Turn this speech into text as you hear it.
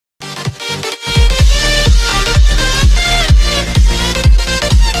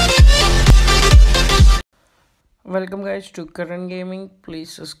Welcome guys to Karan Gaming.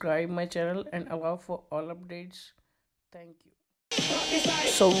 Please subscribe my channel and allow for all updates. Thank you.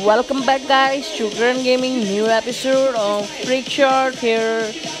 So welcome back guys to Karan Gaming, new episode of TRICKSHOT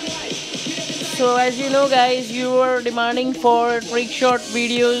here. So as you know guys, you were demanding for TRICKSHOT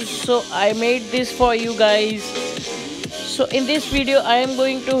videos, so I made this for you guys. So in this video I am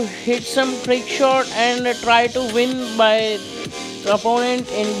going to hit some TRICKSHOT and try to win by the opponent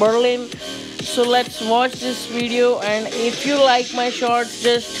in Berlin. So let's watch this video, and if you like my shots,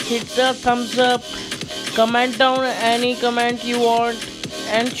 just hit the thumbs up, comment down any comment you want,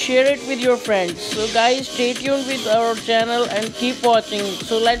 and share it with your friends. So guys, stay tuned with our channel and keep watching.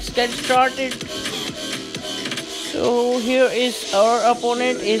 So let's get started. So here is our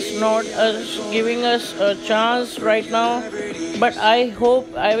opponent is not giving us a chance right now, but I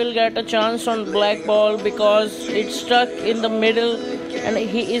hope I will get a chance on black ball because it's stuck in the middle and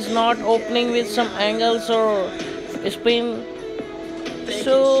he is not opening with some angles or spin.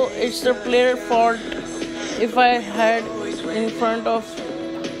 So it's the player fault. If I had in front of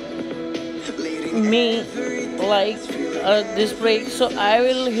me like this break, so I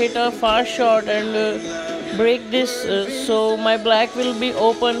will hit a fast shot and break this, so my black will be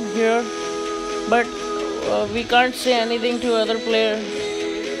open here, but we can't say anything to other player.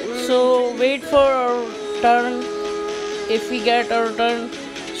 So wait for our turn. If we get our turn,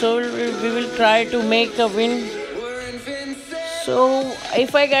 so we will try to make a win. So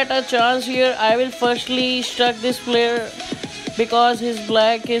if I get a chance here, I will firstly stuck this player because his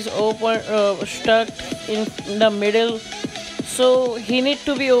black is open, stuck in the middle, so he need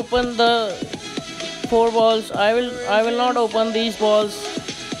to be open the 4 balls. I will not open these balls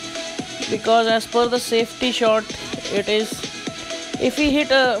because as per the safety shot it is. If he hit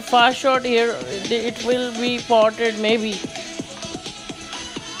a fast shot here, it will be potted maybe.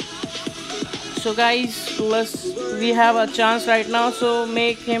 So guys, we have a chance right now, so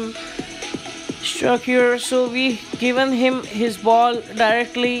make him struck here. So we given him his ball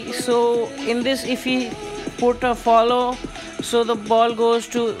directly. So in this, if he put a follow, so the ball goes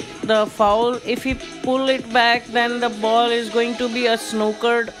to the foul. If he pull it back, then the ball is going to be a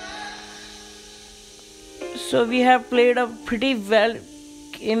snookered. So we have played up pretty well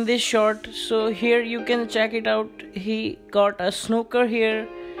in this shot. So here you can check it out. He got a snooker here.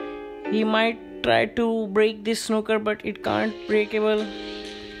 He might try to break this snooker, but it can't breakable.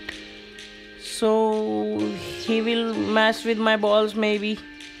 So he will mess with my balls maybe.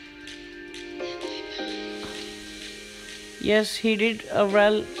 Yes, he did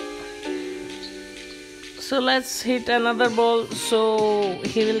well. So let's hit another ball, so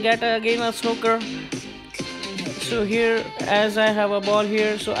he will get again a snooker. So here, as I have a ball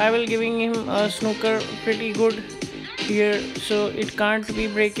here, so I will giving him a snooker pretty good here, so it can't be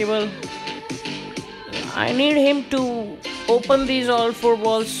breakable. I need him to open these all 4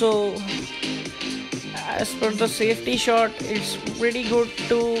 balls, so as per the safety shot, it's pretty good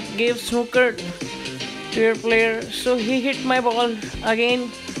to give snooker to your player. So he hit my ball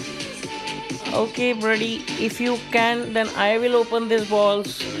again. Okay buddy, if you can, then I will open these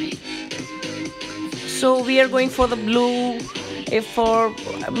balls. So we are going for the blue. If for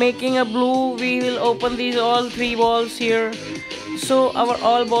making a blue, we will open these all 3 balls here. So our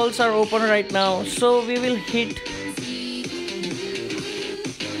all balls are open right now, so we will hit.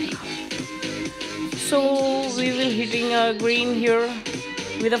 So we will hitting a green here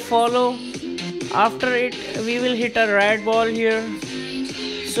with a follow. After it, we will hit a red ball here.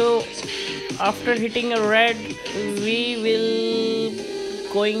 So after hitting a red, we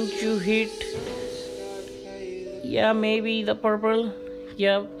will going to hit, yeah, maybe the purple,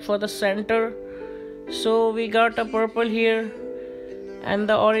 yeah, for the center. So we got a purple here, and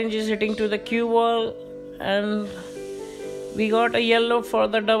the orange is hitting to the cue ball, and we got a yellow for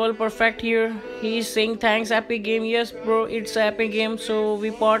the double perfect here. He is saying thanks epic game. Yes bro, it's epic game. So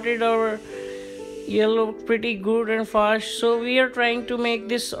we potted our yellow pretty good and fast. So we are trying to make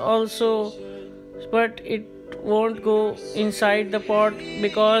this also, but it won't go inside the pot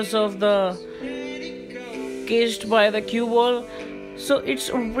because of the caged by the cue ball. So it's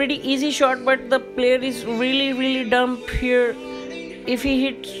a pretty easy shot, but the player is really dumb here. If he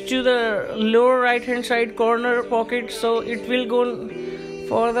hits to the lower right hand side corner pocket, so it will go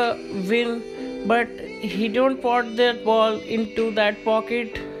for the win, but he don't pot that ball into that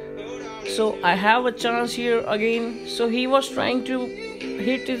pocket. So I have a chance here again. So he was trying to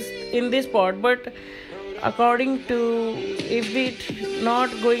hit in this pot, but according to, if it not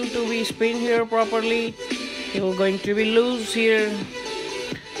going to be spin here properly, he will going to be loose here.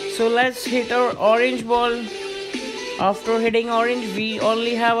 So let's hit our orange ball. After hitting orange, we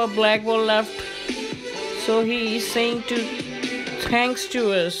only have a black ball left. So he is saying to thanks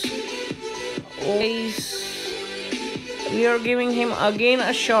to us. Guys, we are giving him again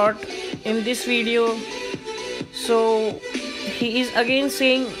a shot in this video. So he is again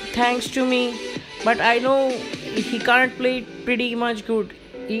saying thanks to me, but I know he can't play pretty much good.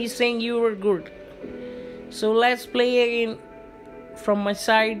 He is saying you were good. So let's play again from my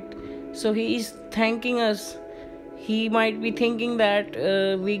side. So he is thanking us. He might be thinking that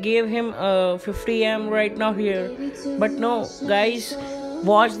we gave him a 50M right now here, but no guys,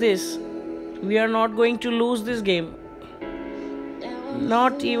 watch this. We are not going to lose this game,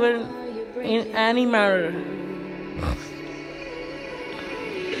 not even in any manner.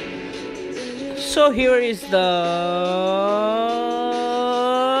 So here is the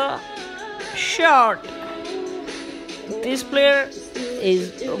shot. This player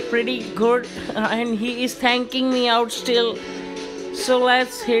is pretty good and he is thanking me out still. So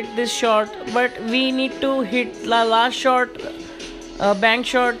let's hit this shot, but we need to hit the last shot, bank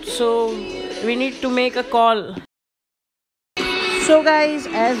shot. So we need to make a call. So guys,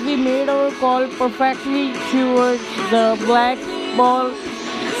 as we made our call perfectly towards the black ball,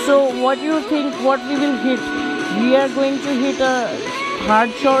 so what do you think what we will hit? We are going to hit a hard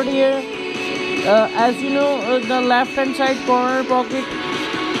shot here. As you know, the left hand side corner pocket.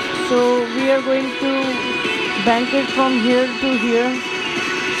 So we are going to bank it from here to here.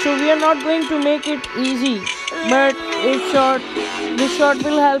 So we are not going to make it easy, but this shot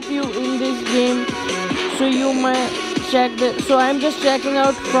will help you in this game. So you might check so I'm just checking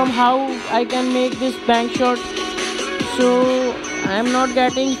out from how I can make this bank shot. So I'm not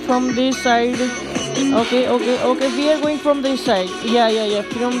getting from this side. Okay, we are going from this side. Yeah,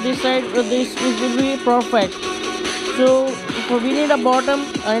 from this side. This will be perfect. So we need a bottom,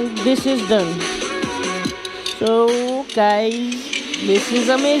 and this is done. So guys, this is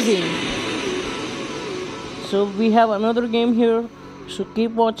amazing. So we have another game here, so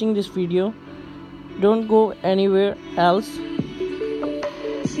keep watching this video, don't go anywhere else.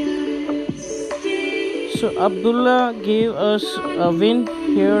 So Abdullah gave us a win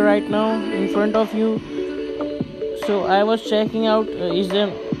here right now in front of you. So I was checking out, is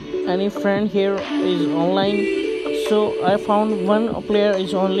there any friend here is online. So I found one player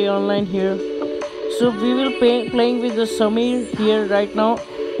is only online here. So we will playing with the Samir here right now.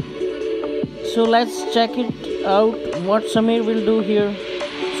 So let's check it out what Samir will do here.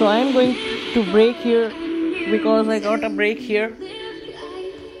 So I am going to break here because I got a break here.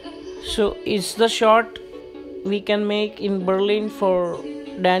 So it's the shot we can make in Berlin for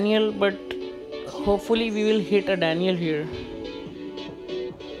Daniel, but hopefully we will hit a Daniel here.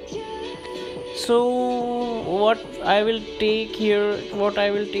 So what I will take here,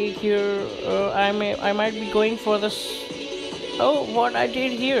 I might be going for this. Oh, what I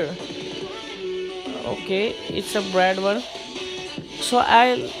did here. Okay, it's a Brad one. So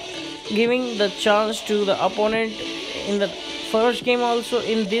I'll giving the chance to the opponent in the first game also,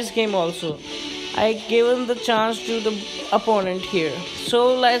 in this game also. I given the chance to the opponent here.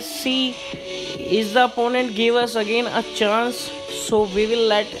 So let's see, is the opponent give us again a chance, so we will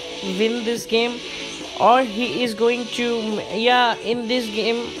win this game, or he is going to, yeah, in this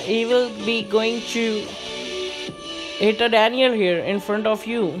game he will be going to hit a Daniel here in front of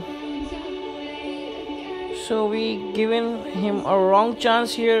you. So we given him a wrong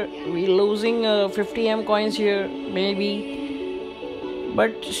chance here. We losing 50M coins here maybe,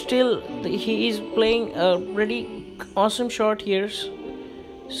 but still he is playing a pretty awesome shot here.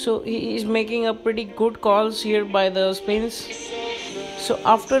 So he is making a pretty good calls here by the spins. So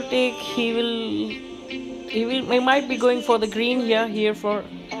after take he might be going for the green here for.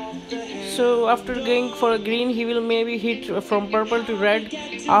 So after going for a green, he will maybe hit from purple to red.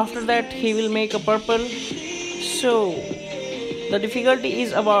 After that he will make a purple. So the difficulty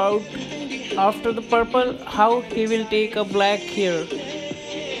is about after the purple how he will take a black here.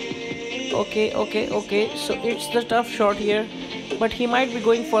 Okay, so it's the tough shot here, but he might be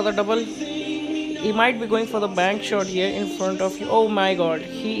going for the double. He might be going for the bank shot here in front of you. Oh my god,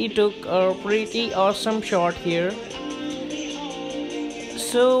 he took a pretty awesome shot here.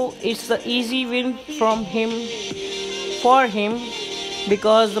 So it's the easy win from him, for him,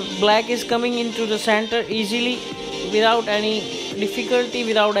 because the black is coming into the center easily without any difficulty,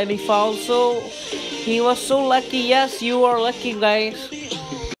 without any foul. So he was so lucky. Yes, you are lucky guys.